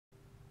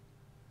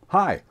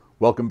Hi,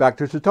 welcome back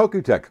to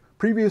Shitoku Tech.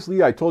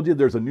 Previously, I told you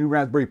there's a new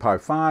Raspberry Pi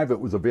 5. It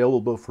was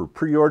available for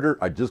pre-order.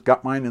 I just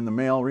got mine in the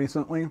mail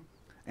recently.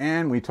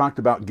 And we talked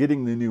about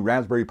getting the new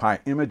Raspberry Pi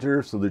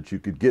imager so that you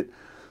could get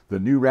the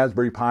new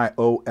Raspberry Pi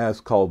OS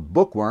called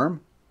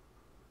Bookworm.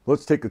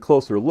 Let's take a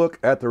closer look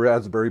at the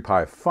Raspberry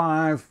Pi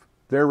 5.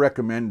 They're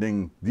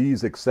recommending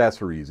these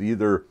accessories,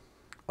 either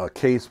a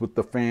case with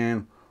the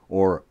fan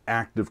or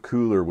active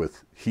cooler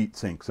with heat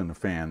sinks and a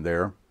fan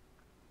there.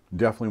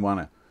 Definitely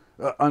want to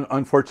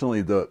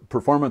unfortunately, the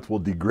performance will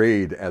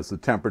degrade as the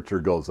temperature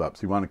goes up.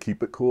 So you want to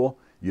keep it cool.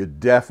 You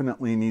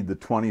definitely need the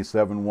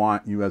 27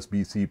 watt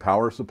USB-C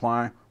power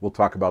supply. We'll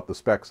talk about the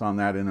specs on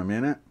that in a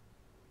minute.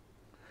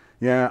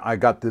 Yeah, I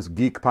got this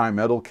GeeekPi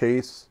metal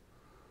case.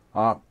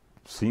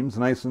 Seems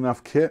nice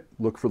enough kit.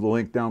 Look for the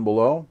link down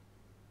below.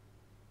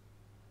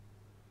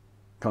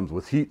 Comes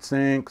with heat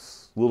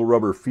sinks, little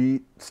rubber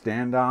feet,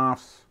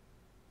 standoffs.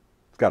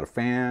 It's got a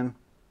fan.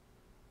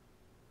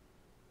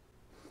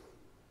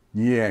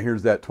 Yeah,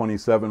 here's that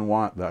 27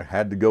 watt. I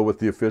had to go with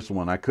the official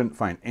one. I couldn't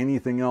find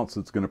anything else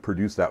that's going to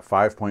produce that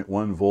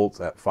 5.1 volts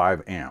at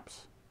 5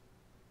 amps.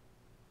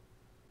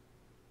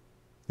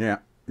 Yeah,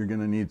 you're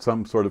going to need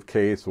some sort of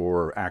case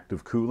or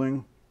active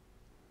cooling.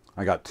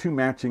 I got two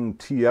matching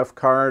TF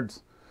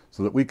cards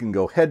so that we can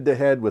go head to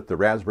head with the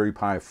Raspberry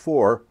Pi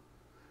 4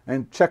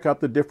 and check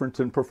out the difference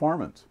in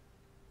performance.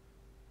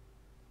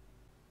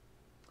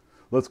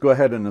 Let's go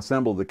ahead and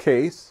assemble the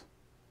case.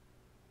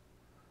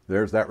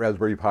 There's that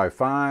Raspberry Pi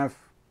 5.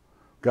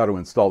 Got to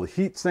install the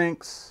heat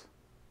sinks.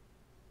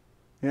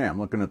 Yeah, I'm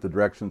looking at the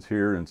directions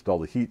here. Install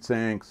the heat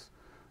sinks,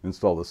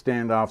 install the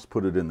standoffs,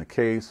 put it in the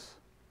case,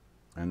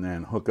 and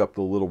then hook up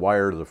the little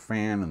wire to the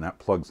fan, and that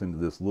plugs into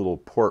this little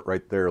port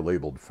right there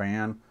labeled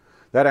fan.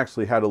 That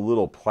actually had a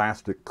little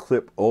plastic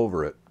clip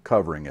over it,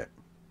 covering it.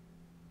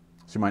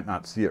 So you might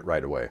not see it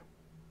right away.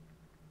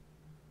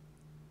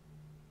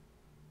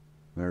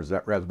 There's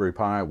that Raspberry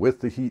Pi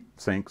with the heat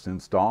sinks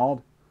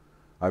installed.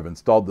 I've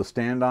installed the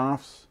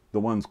standoffs. The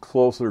ones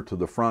closer to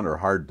the front are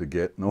hard to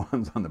get, and the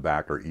ones on the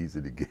back are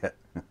easy to get.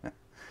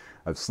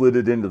 I've slid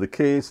it into the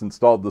case,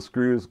 installed the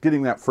screws.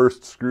 Getting that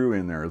first screw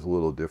in there is a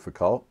little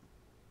difficult.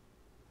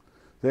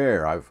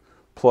 There, I've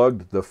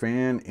plugged the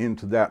fan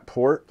into that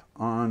port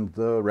on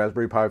the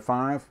Raspberry Pi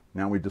 5.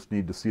 Now we just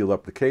need to seal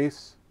up the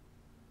case.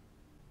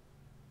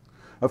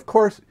 Of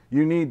course,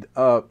 you need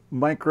a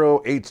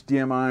micro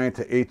HDMI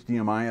to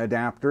HDMI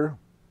adapter.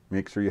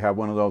 Make sure you have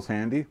one of those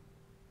handy.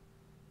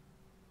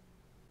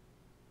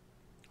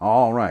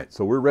 All right,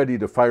 so we're ready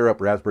to fire up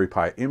Raspberry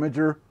Pi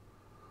Imager.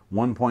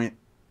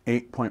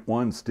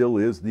 1.8.1 still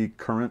is the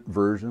current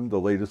version, the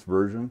latest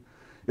version.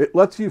 It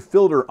lets you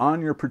filter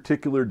on your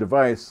particular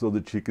device so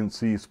that you can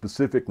see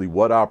specifically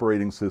what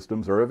operating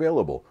systems are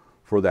available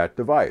for that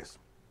device.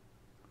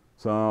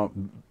 So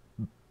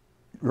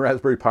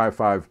Raspberry Pi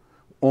 5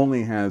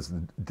 only has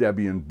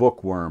Debian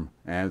Bookworm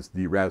as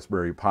the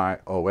Raspberry Pi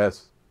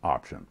OS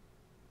option.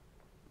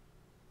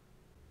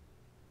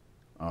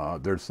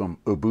 There's some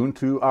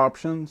Ubuntu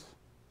options,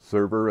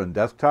 server and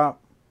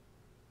desktop.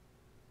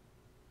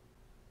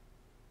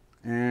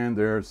 And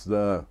there's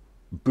the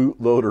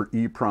bootloader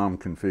EEPROM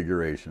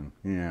configuration,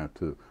 yeah,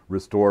 to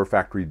restore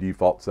factory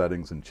default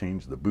settings and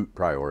change the boot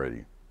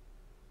priority.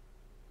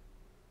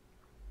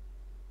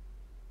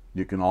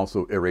 You can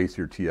also erase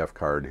your TF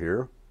card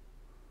here.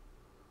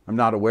 I'm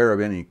not aware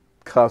of any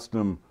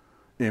custom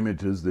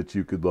images that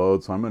you could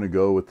load, so I'm going to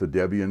go with the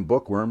Debian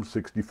Bookworm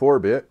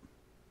 64-bit.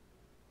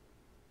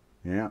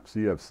 Yeah,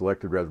 see, I've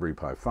selected Raspberry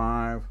Pi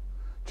 5.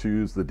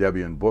 Choose the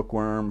Debian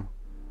Bookworm.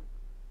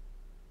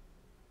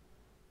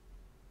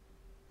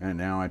 And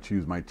now I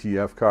choose my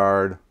TF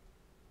card.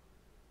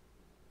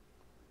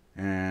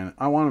 And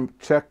I want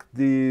to check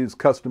these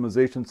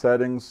customization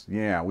settings.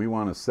 Yeah, we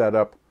want to set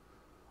up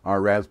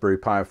our Raspberry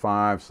Pi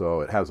 5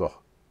 so it has a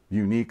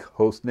unique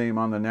host name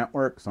on the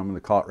network. So I'm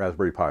going to call it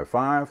Raspberry Pi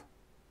 5.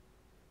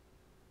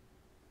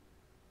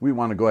 We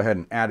want to go ahead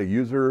and add a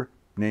user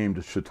named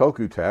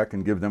Shitoku Tech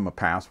and give them a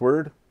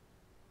password.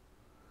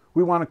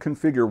 We want to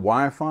configure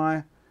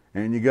Wi-Fi,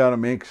 and you got to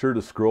make sure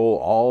to scroll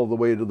all the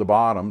way to the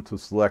bottom to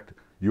select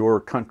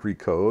your country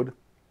code.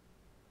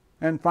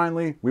 And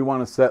finally, we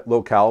want to set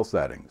locale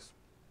settings.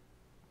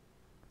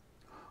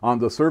 On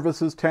the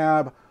Services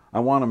tab,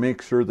 I want to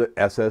make sure that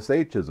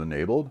SSH is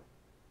enabled.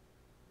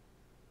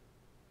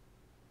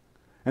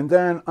 And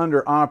then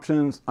under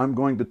Options, I'm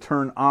going to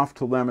turn off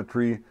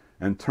telemetry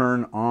and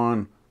turn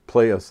on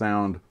play a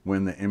sound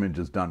when the image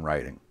is done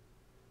writing.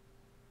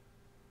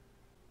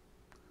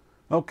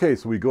 Okay,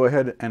 so we go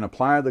ahead and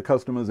apply the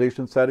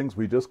customization settings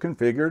we just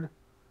configured.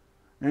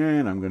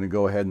 And I'm going to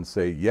go ahead and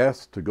say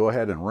yes to go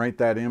ahead and write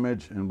that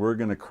image. And we're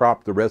going to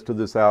crop the rest of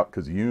this out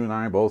because you and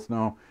I both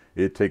know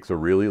it takes a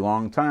really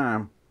long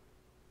time.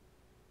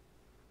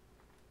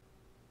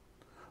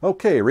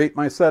 Okay, rate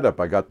my setup.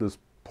 I got this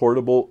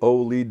portable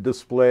OLED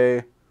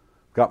display.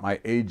 Got my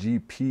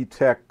AGP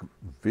Tech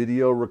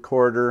video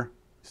recorder.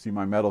 See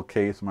my metal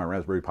case, my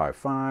Raspberry Pi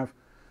 5.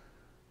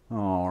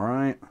 All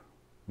right,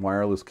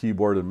 wireless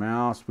keyboard and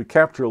mouse. We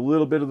capture a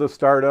little bit of the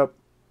startup.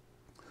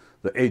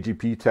 the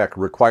AGP tech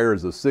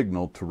requires a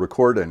signal to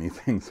record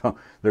anything, so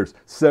there's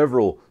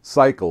several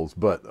cycles,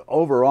 but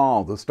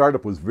overall the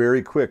startup was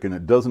very quick, and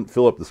it doesn't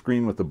fill up the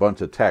screen with a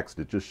bunch of text.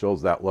 It just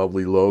shows that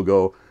lovely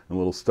logo and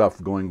little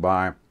stuff going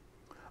by.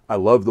 I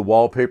love the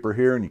wallpaper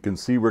here, and you can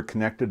see we're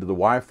connected to the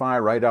Wi-Fi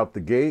right out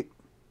the gate.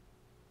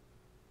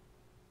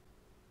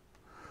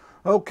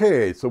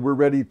 Okay, so we're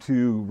ready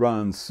to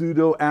run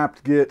sudo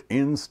apt-get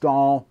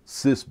install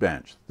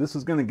Sysbench. This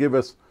is going to give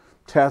us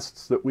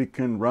tests that we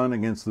can run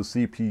against the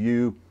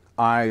CPU,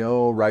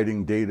 I/O,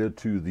 writing data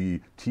to the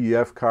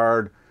TF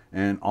card,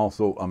 and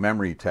also a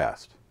memory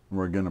test.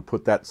 We're going to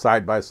put that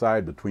side by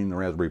side between the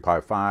Raspberry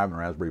Pi 5 and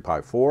the Raspberry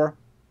Pi 4.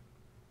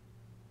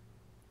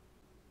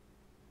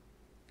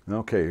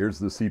 Okay, here's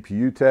the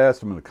CPU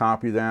test. I'm going to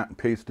copy that and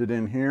paste it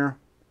in here.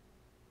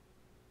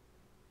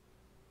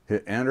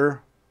 Hit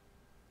enter.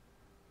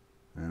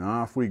 And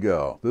off we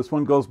go. This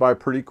one goes by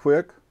pretty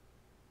quick.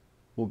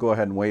 We'll go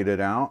ahead and wait it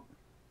out.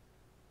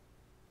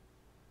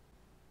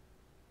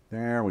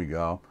 There we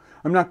go.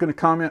 I'm not going to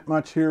comment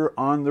much here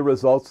on the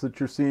results that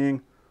you're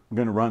seeing. I'm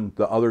going to run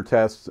the other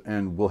tests,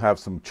 and we'll have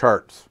some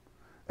charts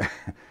at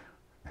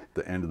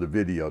the end of the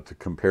video to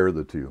compare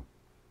the two.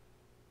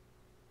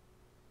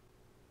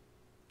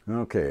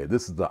 Okay,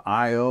 this is the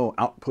I/O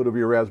output of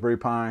your Raspberry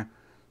Pi.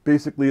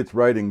 Basically, it's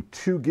writing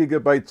 2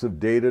 gigabytes of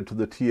data to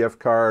the TF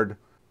card,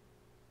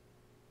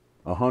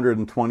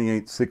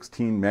 128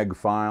 16 meg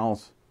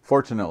files.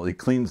 Fortunately, it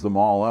cleans them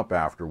all up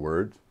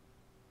afterwards.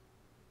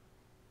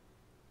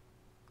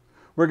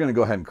 We're going to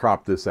go ahead and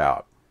crop this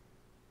out.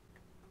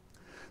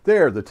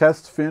 There, the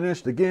test's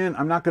finished. Again,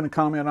 I'm not going to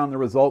comment on the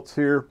results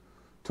here.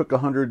 Took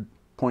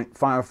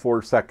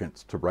 100.54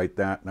 seconds to write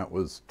that, and that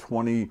was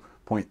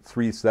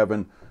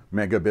 20.37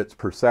 megabits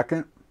per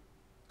second.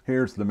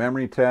 Here's the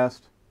memory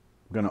test.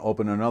 I'm going to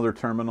open another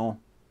terminal.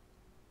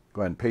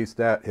 Go ahead and paste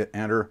that, hit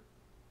enter.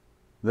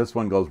 This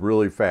one goes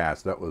really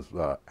fast. That was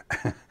a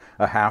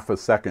half a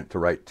second to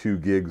write 2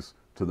 gigs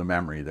to the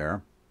memory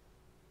there.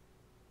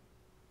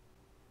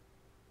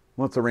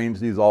 Let's arrange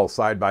these all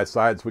side by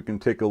side so we can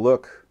take a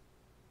look.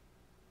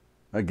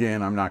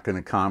 Again, I'm not going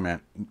to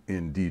comment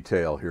in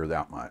detail here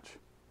that much.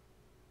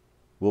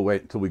 We'll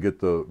wait until we get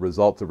the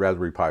results of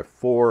Raspberry Pi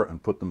 4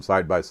 and put them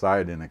side by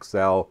side in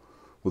Excel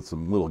with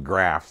some little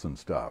graphs and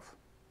stuff.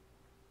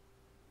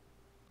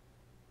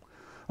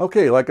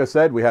 Okay, like I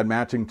said, we had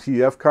matching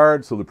TF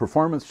cards, so the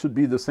performance should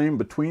be the same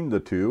between the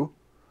two.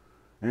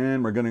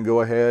 And we're going to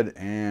go ahead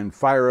and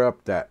fire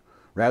up that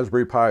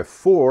Raspberry Pi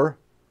 4.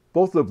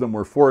 Both of them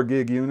were 4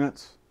 gig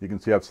units. You can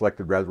see I've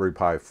selected Raspberry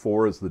Pi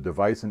 4 as the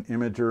device and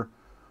imager.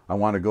 I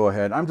want to go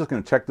ahead, I'm just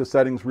going to check the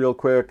settings real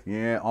quick.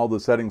 Yeah, all the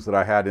settings that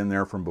I had in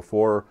there from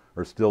before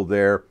are still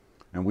there.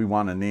 And we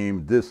want to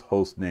name this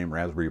host name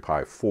Raspberry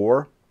Pi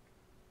 4.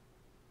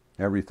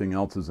 Everything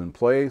else is in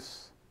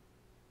place.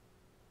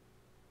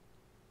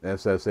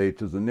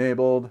 SSH is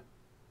enabled.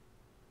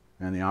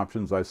 And the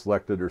options I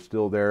selected are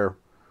still there.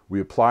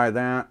 We apply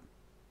that.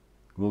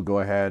 We'll go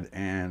ahead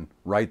and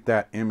write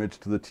that image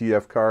to the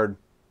TF card,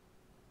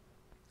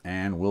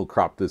 and we'll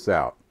crop this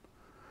out.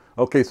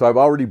 Okay, so I've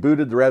already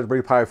booted the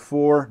Raspberry Pi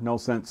 4. No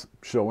sense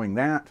showing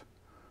that.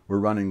 We're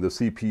running the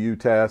CPU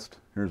test.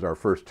 Here's our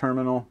first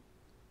terminal.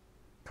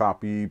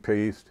 Copy,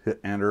 paste, hit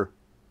enter.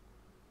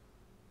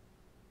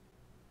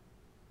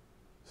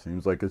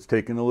 Seems like it's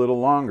taking a little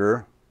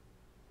longer.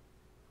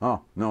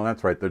 Oh, no,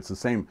 that's right. That's the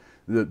same.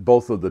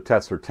 Both of the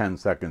tests are 10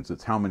 seconds.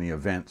 It's how many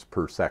events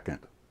per second.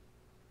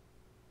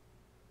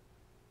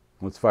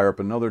 Let's fire up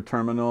another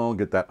terminal,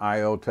 get that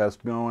I/O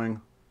test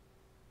going.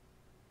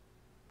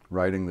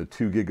 Writing the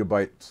 2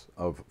 gigabytes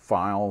of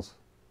files.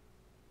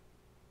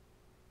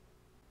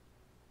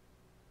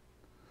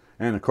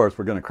 And of course,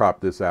 we're going to crop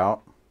this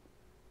out.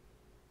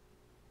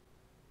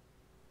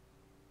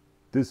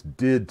 This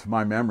did, to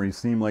my memory,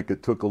 seem like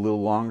it took a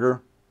little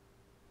longer.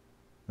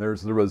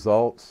 There's the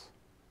results.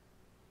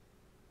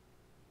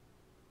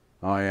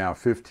 Oh yeah,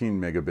 15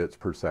 megabits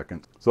per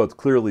second. So it's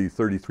clearly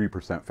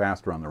 33%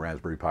 faster on the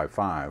Raspberry Pi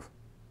 5.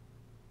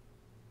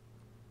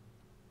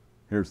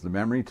 Here's the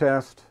memory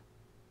test.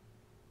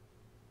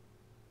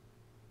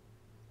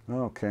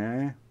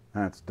 Okay,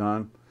 that's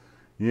done.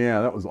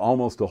 Yeah, that was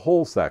almost a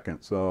whole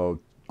second, so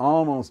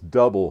almost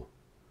double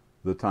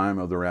the time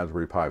of the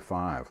Raspberry Pi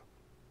 5.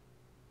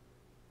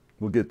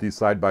 We'll get these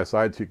side by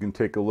side so you can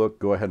take a look.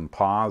 Go ahead and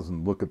pause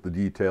and look at the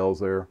details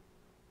there.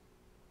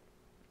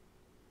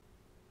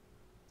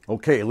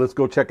 Okay, let's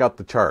go check out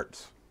the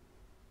charts.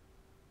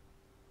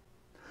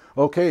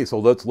 Okay, so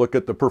let's look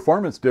at the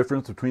performance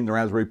difference between the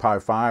Raspberry Pi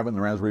 5 and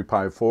the Raspberry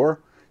Pi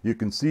 4. You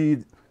can see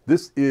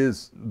this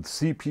is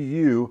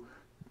CPU,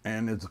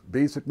 and it's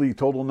basically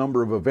total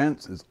number of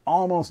events is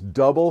almost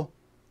double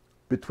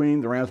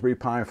between the Raspberry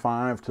Pi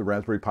 5 to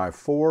Raspberry Pi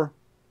 4.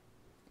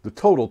 The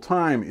total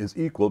time is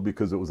equal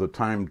because it was a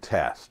timed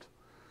test.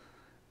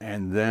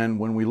 And then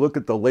when we look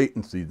at the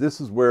latency, this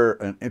is where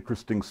an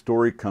interesting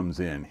story comes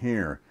in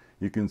here.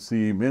 You can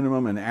see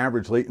minimum and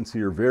average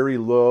latency are very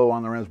low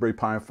on the Raspberry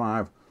Pi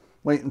 5.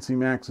 Latency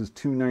max is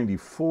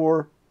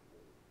 294.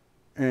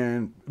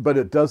 But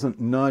it doesn't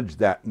nudge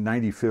that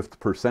 95th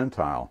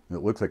percentile.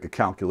 It looks like a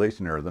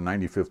calculation error. The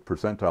 95th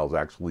percentile is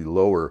actually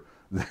lower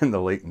than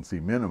the latency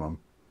minimum.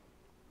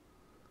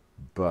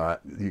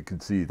 But you can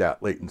see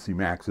that latency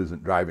max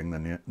isn't driving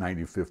the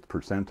 95th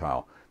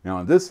percentile. Now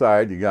on this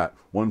side, you got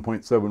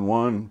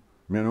 1.71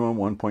 minimum,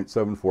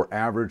 1.74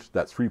 average.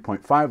 That's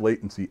 3.5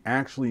 latency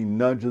actually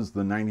nudges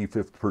the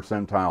 95th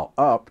percentile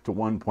up to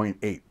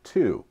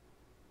 1.82.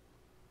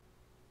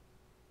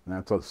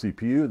 That's a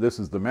CPU. This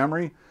is the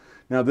memory.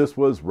 Now this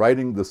was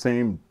writing the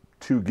same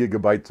 2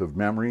 gigabytes of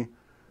memory,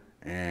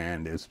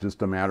 and it's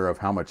just a matter of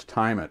how much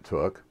time it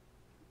took.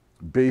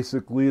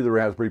 Basically, the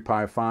Raspberry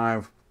Pi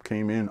 5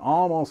 came in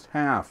almost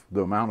half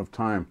the amount of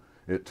time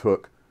it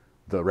took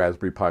the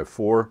Raspberry Pi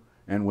 4.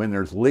 And when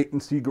there's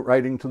latency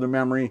writing to the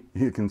memory,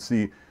 you can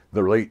see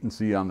the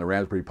latency on the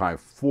Raspberry Pi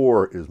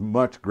 4 is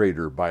much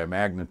greater by a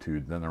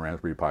magnitude than the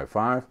Raspberry Pi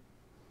 5.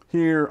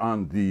 Here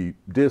on the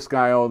disk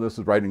I/O, this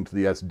is writing to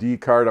the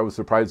SD card. I was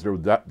surprised there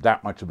was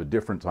that much of a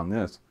difference on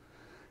this.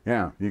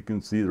 Yeah, you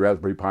can see the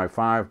Raspberry Pi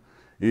 5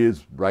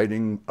 is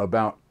writing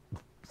about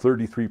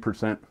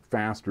 33%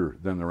 faster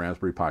than the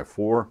Raspberry Pi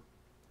 4,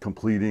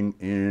 completing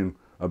in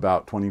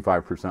about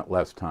 25%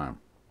 less time.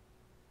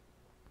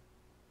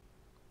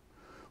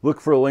 Look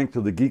for a link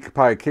to the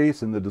GeeekPi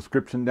case in the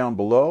description down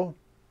below.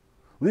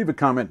 Leave a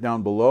comment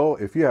down below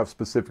if you have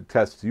specific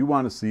tests you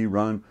want to see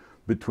run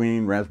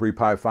between Raspberry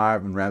Pi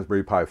 5 and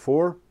Raspberry Pi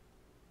 4.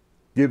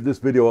 Give this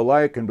video a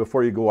like, and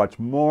before you go watch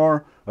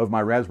more of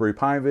my Raspberry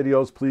Pi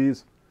videos,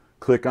 please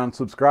click on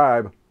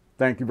subscribe.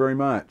 Thank you very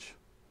much.